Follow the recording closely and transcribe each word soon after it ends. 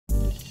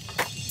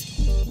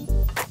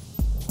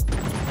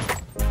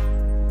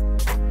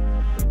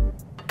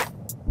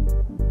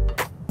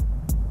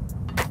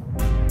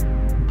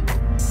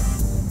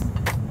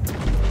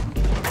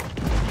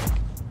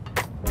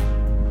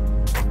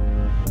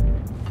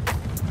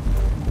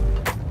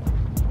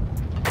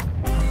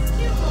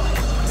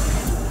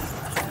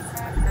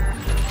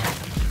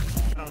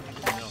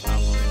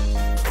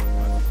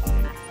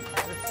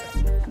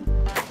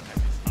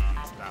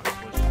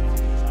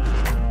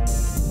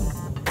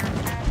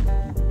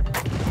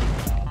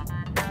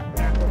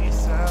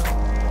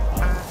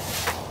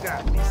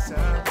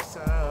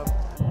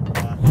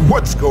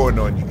What's going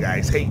on, you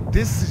guys? Hey,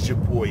 this is your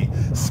boy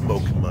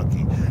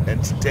Smoknnmonkey,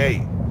 and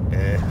today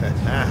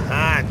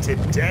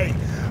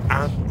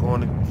I'm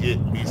gonna get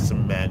me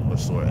some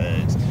Magmasaur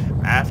eggs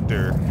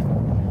after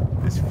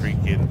this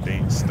freaking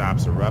thing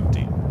stops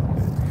erupting.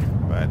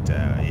 But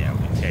yeah,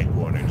 we can't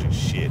go on there just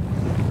shit.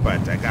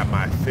 But I got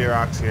my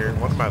Ferox here,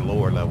 one of my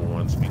lower level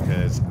ones,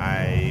 because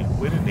I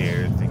went in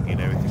there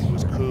thinking everything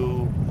was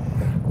cool,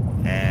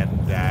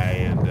 and I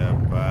end up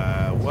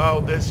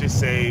well, let's just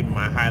say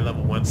my high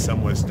level one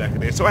somewhere stuck in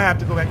there, so I have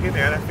to go back in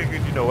there. And I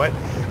figured, you know what,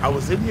 I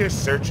was in here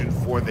searching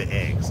for the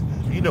eggs.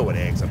 You know what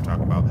eggs I'm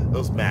talking about,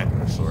 those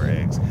Magmasaur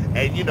eggs.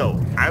 And you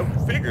know, I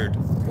figured,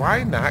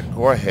 why not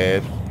go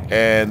ahead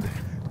and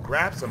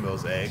grab some of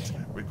those eggs,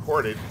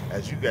 record it,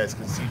 as you guys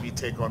can see me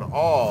take on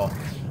all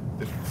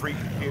the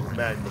freaking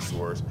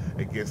Magmasaurs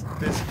against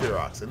this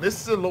Ferox. And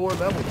this is a lower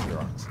level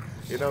Ferox.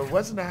 You know, it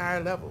wasn't a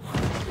higher level.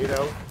 You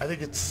know, I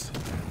think it's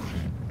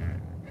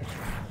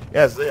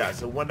yeah,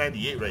 it's a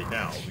 198 right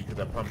now because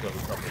I pumped up a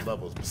couple of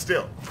levels, but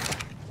still.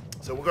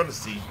 So we're gonna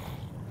see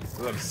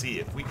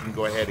if we can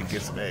go ahead and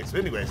get some eggs. But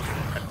anyways,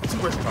 too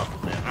much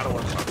talking, man. I don't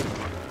want to talk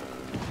anymore.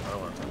 I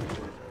don't want to talk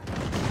anymore.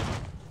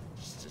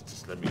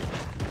 Just let me.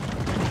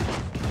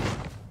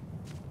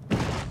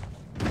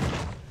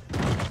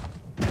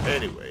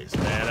 Anyways,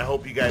 man, I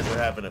hope you guys are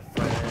having a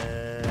fun.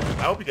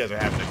 I hope you guys are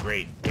having a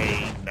great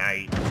day,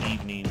 night,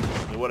 evening,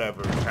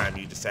 whatever time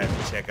you decide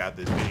to check out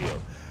this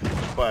video.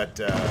 But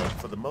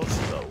for the most,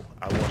 though,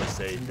 I want to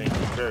say thank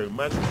you very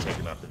much for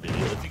checking out the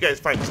video. If you guys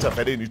find yourself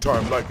at any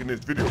time liking this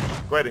video,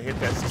 go ahead and hit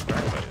that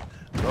subscribe button.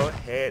 Go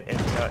ahead and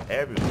tell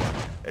everyone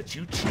that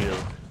you chill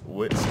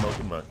with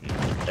Smoknnmonkey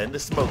and the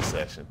smoke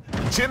session.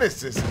 The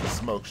Genesis of the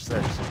smoke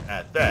session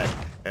at that,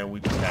 and we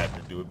just had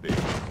to do it big.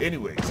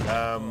 Anyways,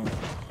 I'm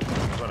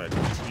going to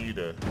continue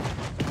to...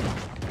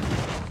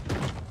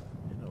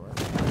 You know what?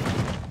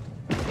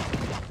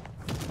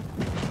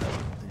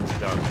 Everything's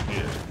down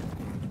here.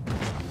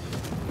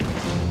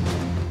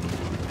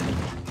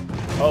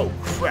 Oh,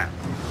 crap.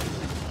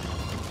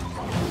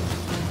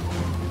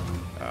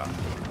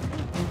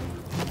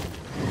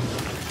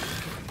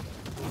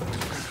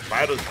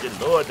 Spiders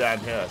galore down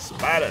here.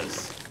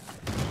 Spiders.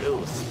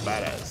 Ew,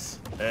 spiders.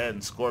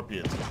 And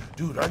scorpions.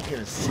 Dude, I'm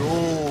getting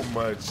so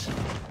much.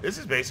 This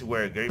is basically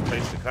where a great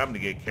place to come to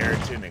get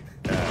keratin and,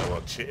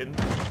 well, chitin.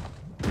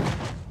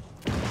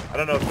 I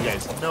don't know if you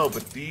guys know,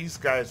 but these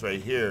guys right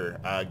here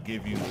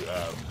give you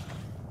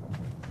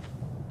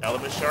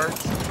element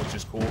shards, which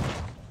is cool.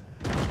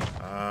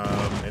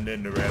 And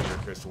then the regular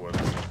crystal ones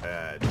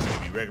just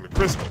give you regular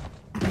crystal.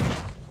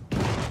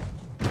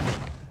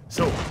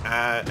 So,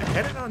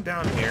 headed on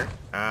down here,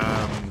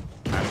 I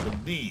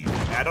believe,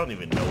 I don't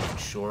even know for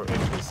sure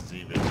if this is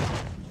even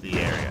the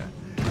area.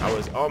 I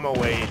was on my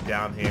way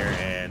down here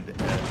and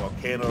a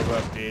volcano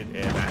erupted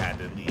and I had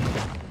to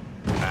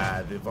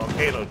leave. The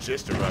volcano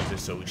just erupted,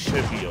 so we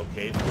should be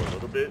okay for a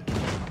little bit.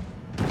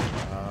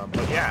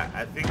 But yeah,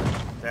 I think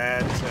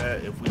that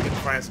if we can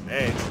find some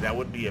eggs, that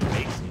would be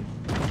amazing.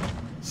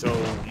 So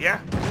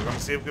yeah, we're gonna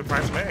see if we can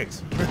find some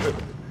eggs.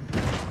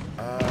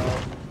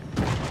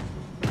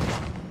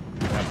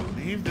 I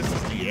believe this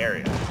is the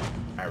area.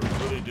 I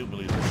really do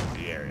believe this is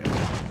the area.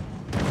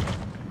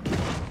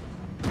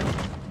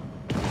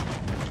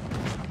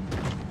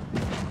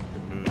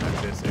 Not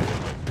this area,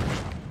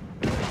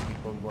 but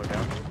keep on going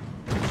down here.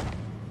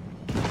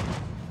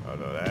 Oh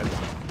no,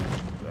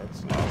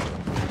 that's lava.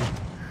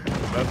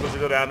 I'm not supposed to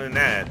go down in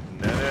that.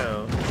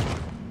 No.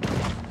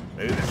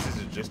 Maybe this is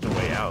just a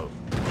way out.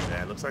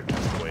 Yeah, it looks like it's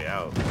just a way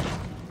out.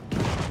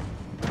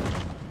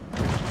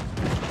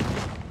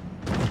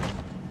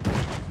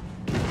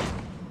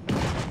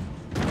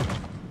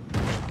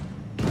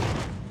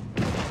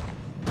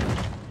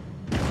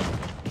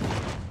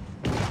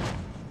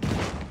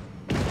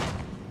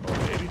 Oh,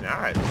 maybe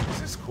not.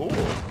 This is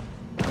cool.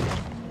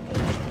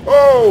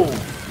 Oh!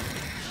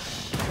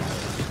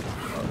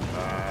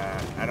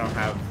 I don't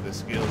have the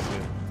skills to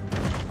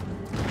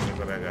look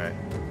at that guy.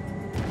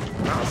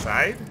 I'm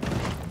outside?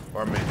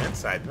 Or am I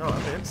inside? No,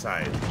 I'm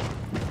inside.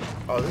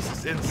 Oh, this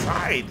is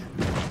inside.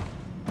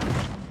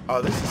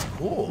 Oh, this is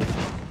cool.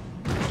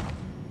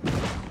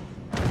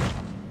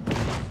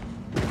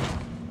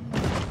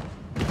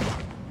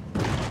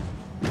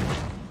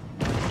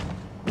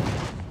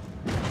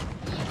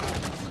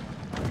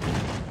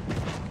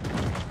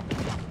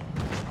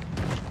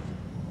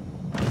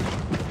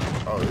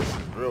 Oh, this is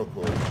real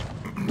cool.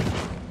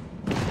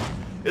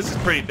 This is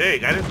pretty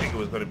big. I didn't think it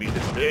was going to be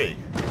this big.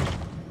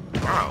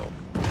 Wow.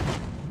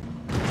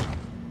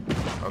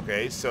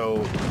 Okay,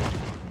 so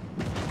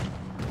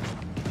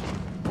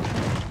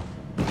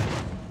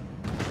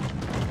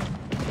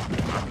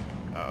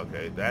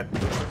okay, that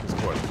looks like it's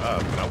going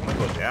up, but I want to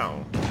go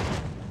down.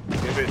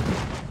 Give it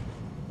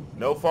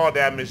no fall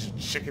damage,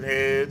 chicken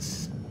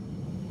heads.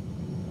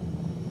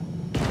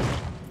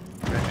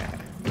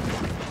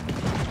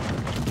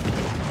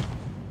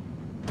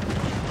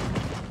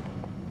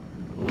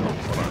 Ooh,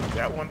 hold on,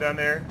 that one down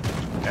there.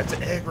 That's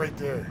an egg right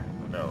there.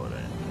 No, it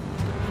ain't.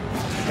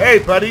 Hey,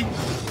 buddy.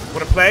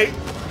 Wanna play?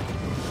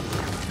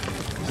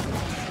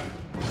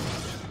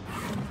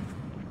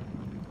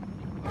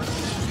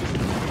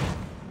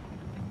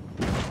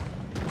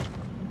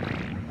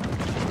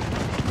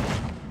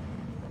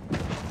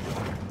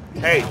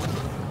 Hey,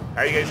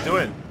 how you guys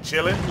doing?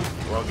 Chilling?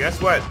 Well, guess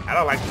what? I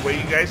don't like the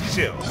way you guys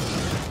chill.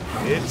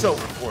 It's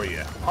over for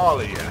you. All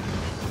of you.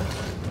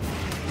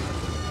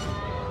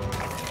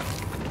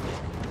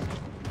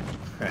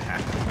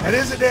 That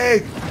is an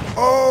egg.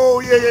 Oh,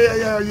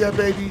 yeah,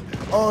 baby.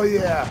 Oh,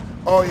 yeah.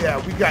 Oh,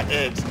 yeah. We got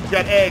eggs. We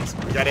got eggs.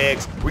 We got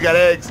eggs. We got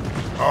eggs.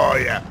 Oh,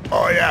 yeah.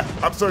 Oh, yeah.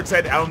 I'm so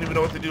excited. I don't even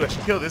know what to do. I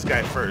should kill this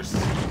guy first.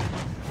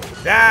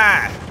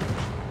 Die.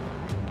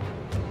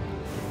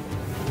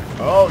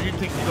 Oh, you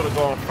think you're going to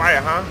go on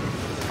fire, huh?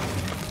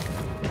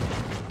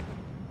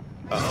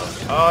 Uh-oh.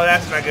 Oh,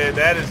 that's not good.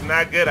 That is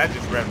not good. I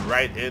just ran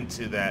right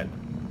into that.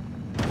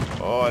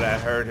 Oh,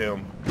 that hurt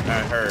him.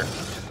 That hurt.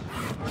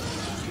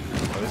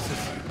 Oh, this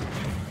is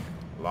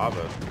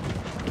lava.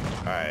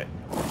 Alright.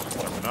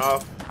 Jumping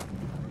off.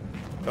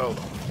 Go.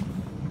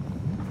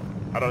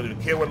 I don't even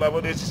care what level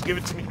it is. Just give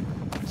it to me.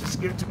 Just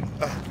give it to me.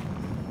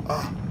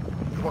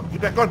 Come on.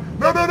 Get back on.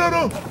 No, no, no,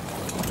 no.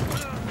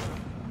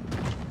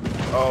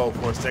 Oh,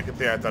 for a second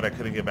there, I thought I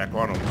couldn't get back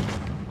on him.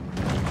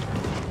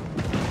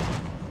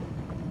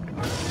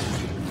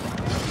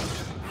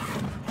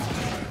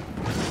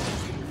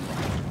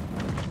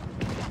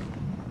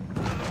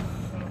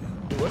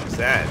 What is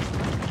that?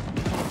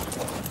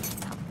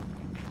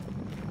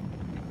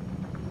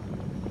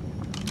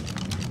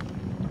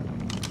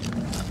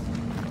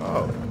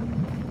 Oh,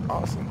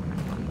 awesome.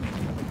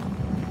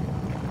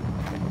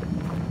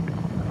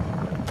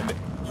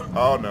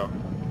 Oh, no.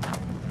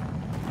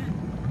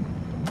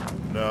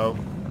 No.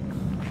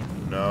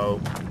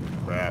 No.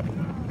 Crap.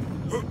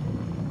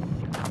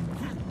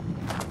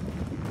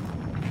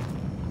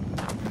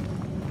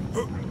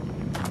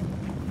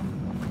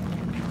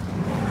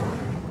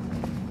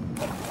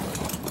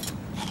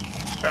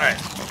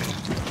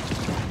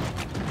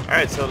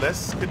 Alright, so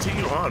let's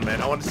continue on,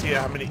 man. I want to see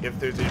how many, if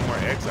there's any more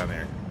eggs on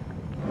there.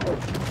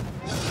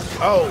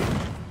 Oh!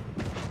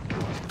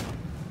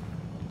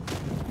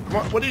 Come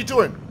on, what are you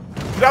doing?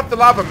 Get off the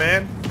lava,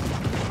 man!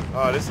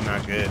 Oh, this is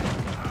not good.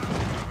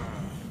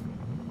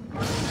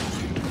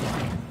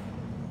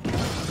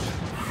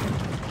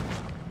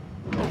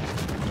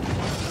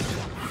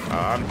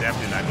 I'm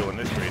definitely not doing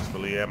this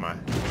gracefully, am I?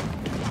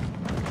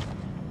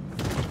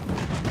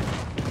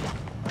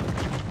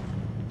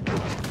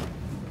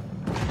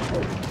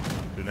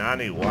 Do not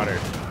need water.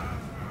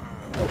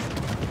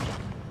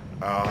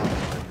 Oh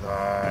my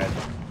god.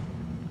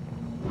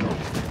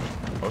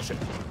 Oh shit.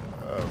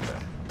 Okay.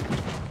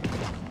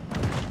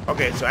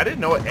 Okay, so I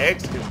didn't know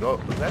eggs can go.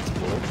 That's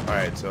cool.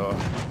 Alright, so.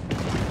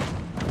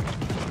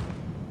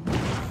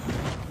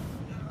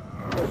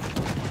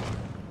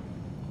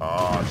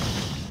 Oh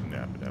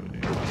snap.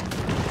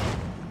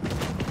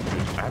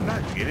 I'm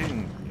not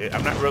getting it.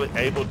 I'm not really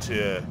able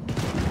to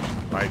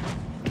like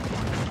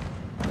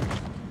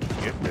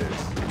get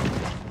this.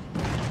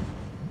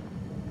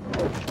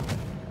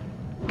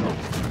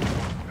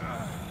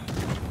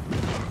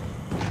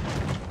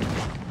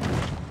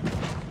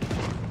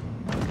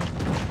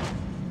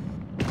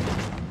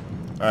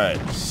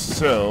 Alright,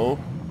 so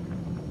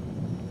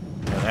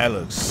man, that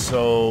looks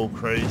so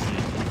crazy.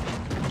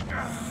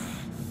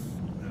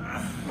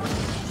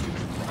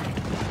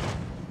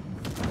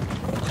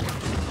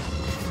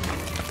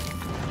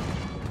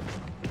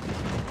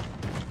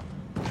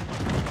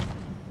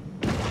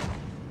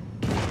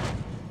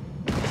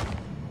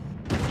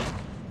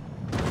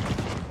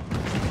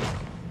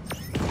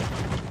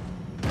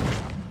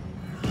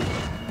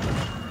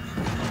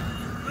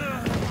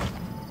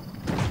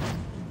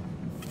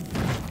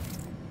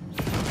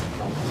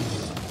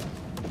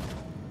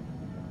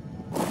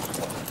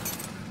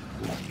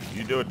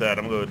 You do with that,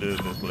 I'm gonna do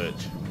this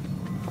glitch.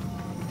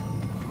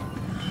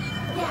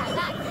 Yeah,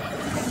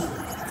 that's it.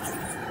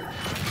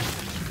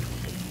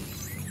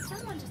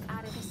 Someone just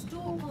added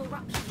historical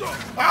eruption.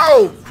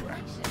 Oh!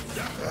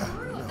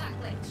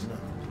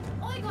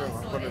 I'm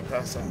gonna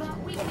pass out.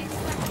 But we can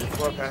expect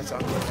Before I pass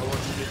out, I want you to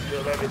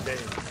feel everything.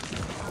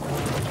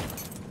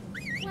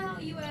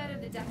 Well, you heard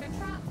of the Decker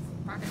traps?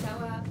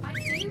 Krakatoa, I do.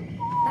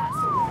 That's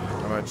all.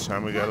 How much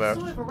time we got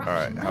left?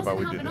 Alright, how about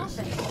we do this?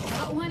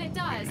 But when it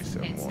does,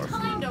 it's more.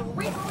 time to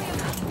reap the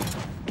amount.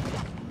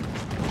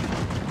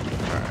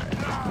 Alright.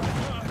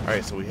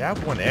 Alright, so we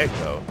have one egg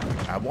though.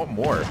 I want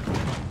more.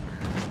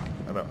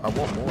 I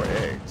want more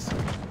eggs.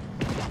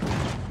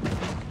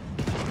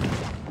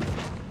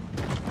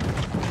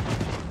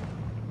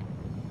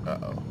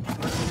 Uh-oh.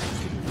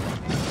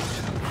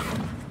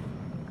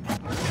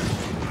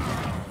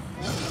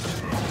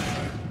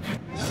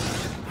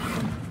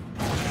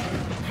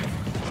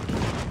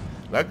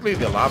 Luckily,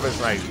 the lava's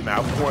like,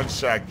 now one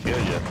shot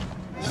kill you.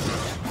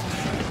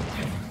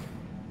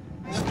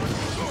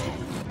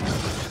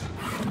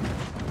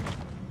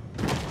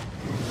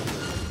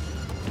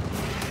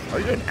 Are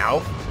you an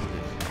alpha?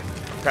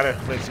 Kind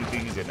of makes you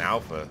think he's an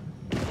alpha.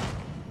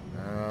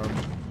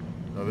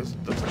 No, this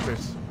looks like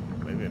there's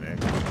maybe an egg.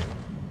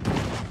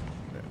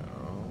 No.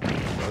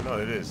 Oh, no,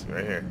 it is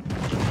right here.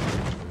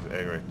 There's an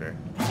egg right there.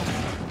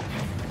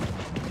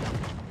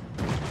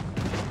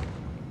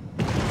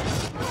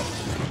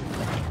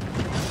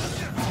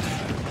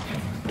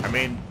 I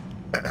mean,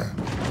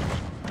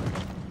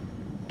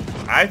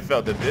 I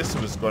felt that this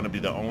was going to be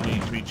the only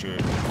creature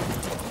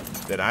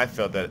that I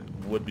felt that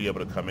would be able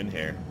to come in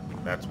here.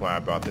 That's why I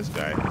brought this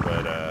guy.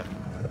 But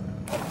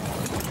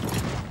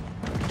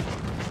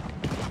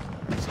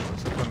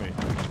let me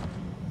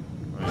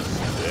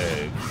see the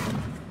eggs.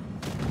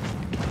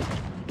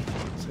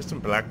 There's some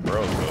black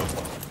pearls though.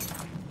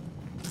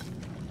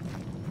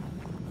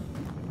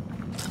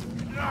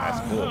 That's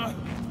cool. All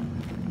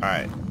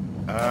right.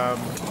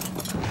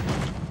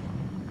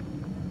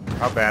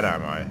 How bad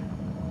am I? All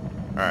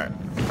right.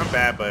 I'm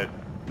bad, but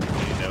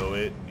you know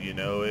it. You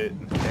know it.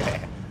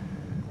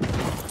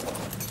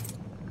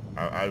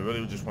 I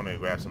really just want to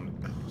grab some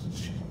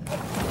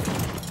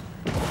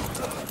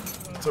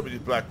of these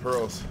black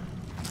pearls.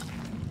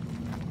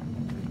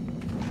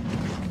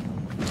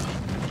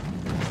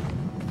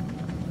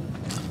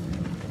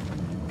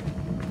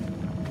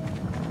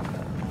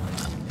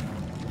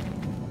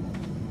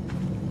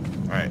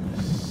 All right,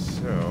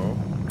 so.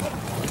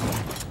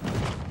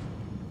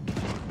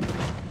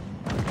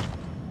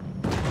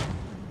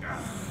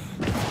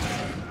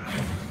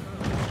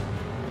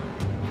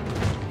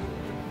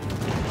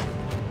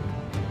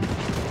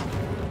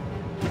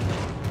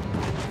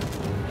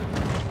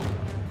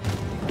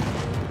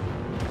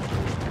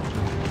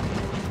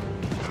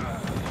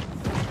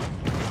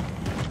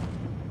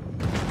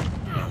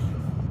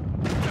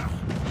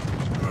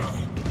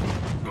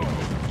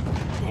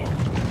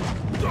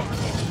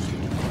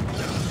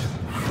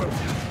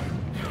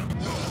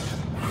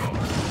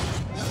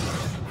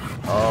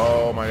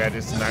 Oh my god,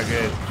 this is not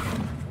good.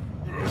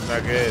 It's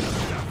not good.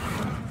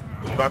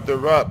 It's about to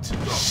erupt.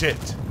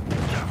 Shit.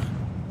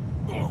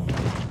 Oh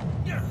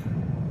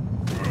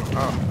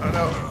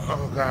no.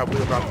 Oh god,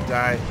 we're about to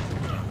die.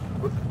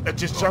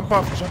 Just jump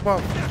off, jump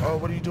off. Oh,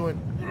 what are you doing?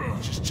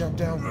 Just jump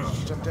down,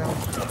 just jump down.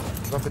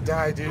 We're about to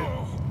die, dude.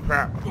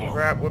 Crap,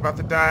 crap, we're about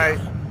to die.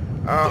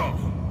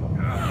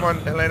 Come on,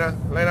 Helena,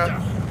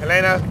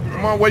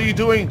 come on, what are you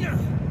doing?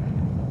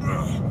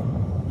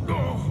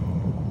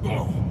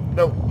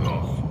 No.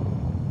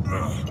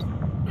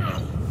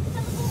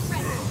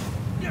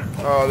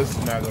 Oh, this is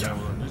not gonna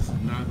work. This is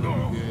not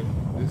gonna be good.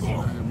 This is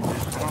not gonna be good.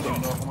 I don't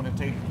even know if I'm gonna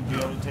be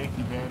able to take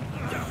you, man.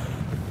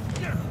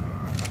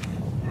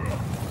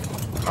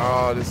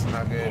 Oh, this is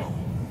not good.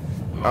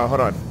 Oh,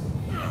 hold on.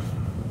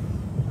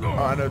 Oh,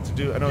 I know what to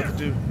do. I know what to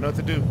do. I know what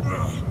to do.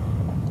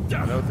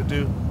 I know what to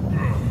do.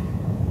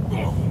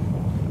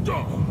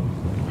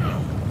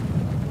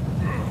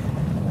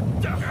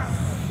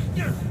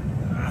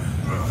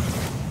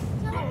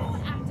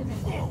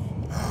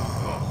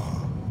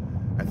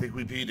 I think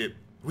we beat it.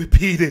 We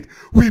beat it.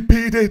 We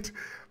beat it.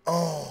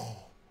 Oh.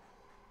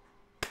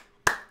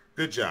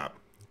 Good job.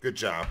 Good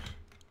job,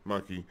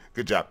 Monkey.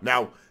 Good job.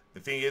 Now,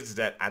 the thing is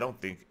that I don't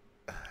think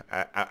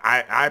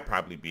I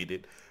probably beat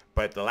it,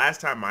 but the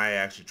last time I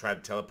actually tried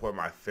to teleport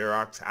my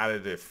Ferox out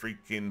of the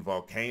freaking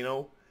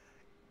volcano,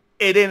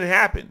 it didn't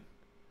happen.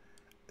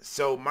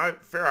 So my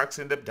Ferox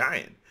ended up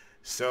dying.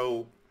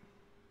 So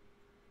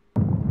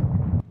and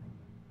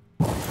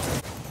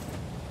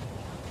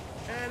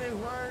it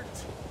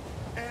worked.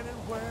 And it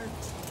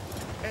worked.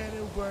 And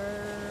it worked.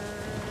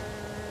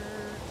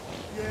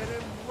 Yeah,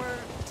 it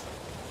worked.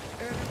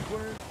 And it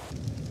worked.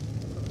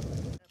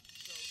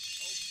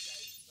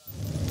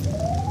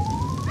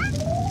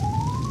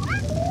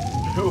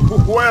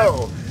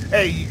 Well,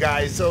 hey you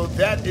guys, so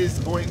that is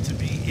going to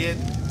be it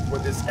for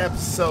this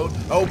episode.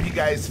 I hope you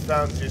guys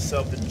found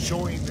yourself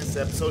enjoying this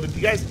episode. If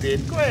you guys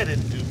did, go ahead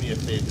and do me a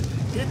favor.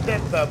 Hit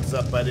that thumbs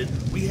up button.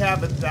 We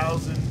have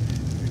 1,000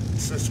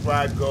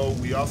 subscribe goal.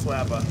 We also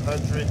have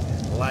 100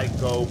 like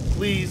goal.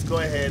 Please go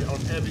ahead on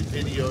every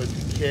video if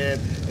you can.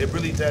 It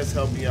really does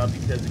help me out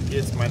because it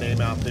gets my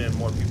name out there and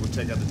more people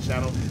check out the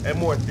channel and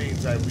more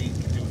things I do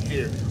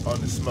here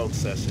on the Smoke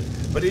Session.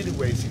 But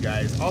anyways, you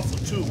guys, also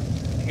too,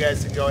 you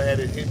guys can go ahead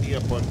and hit me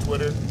up on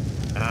Twitter.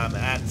 I'm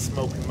at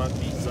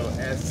Smoknnmonkey, so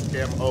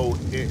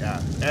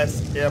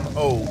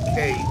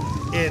SMOKNNMONKY.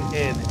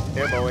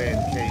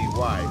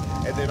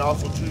 And then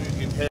also too, you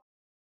can head.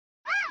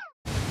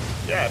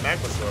 Yeah,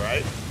 Magmasaur,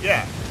 right?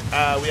 Yeah.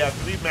 We have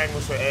 3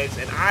 Magmasaur eggs,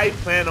 and I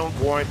plan on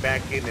going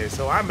back in there.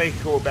 So I may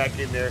go back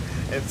in there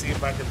and see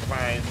if I can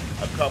find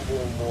a couple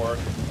more.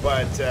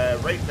 But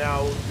right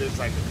now, there's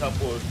like a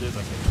couple. There's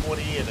like a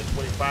 20 and a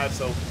 25.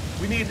 So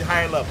we need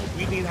higher levels.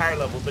 We need higher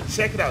levels. But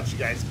check it out, you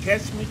guys.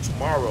 Catch me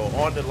tomorrow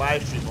on the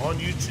live stream on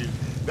YouTube.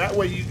 That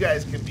way, you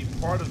guys can be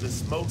part of the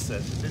Smoke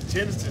Session, the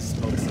Genesis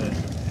Smoke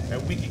Session,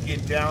 and we can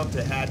get down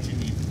to hatching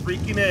these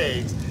freaking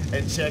eggs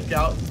and check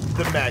out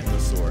the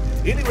Magmasaur.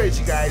 Anyways,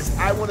 you guys,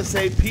 I want to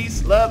say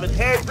peace, love, and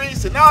hair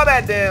grease and all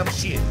that damn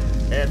shit.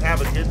 And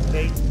have a good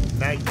day,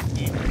 night,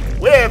 evening,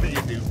 whatever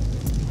you do.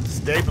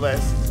 Stay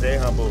blessed, stay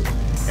humble,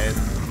 and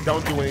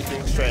don't do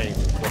anything strange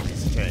for a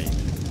piece of change.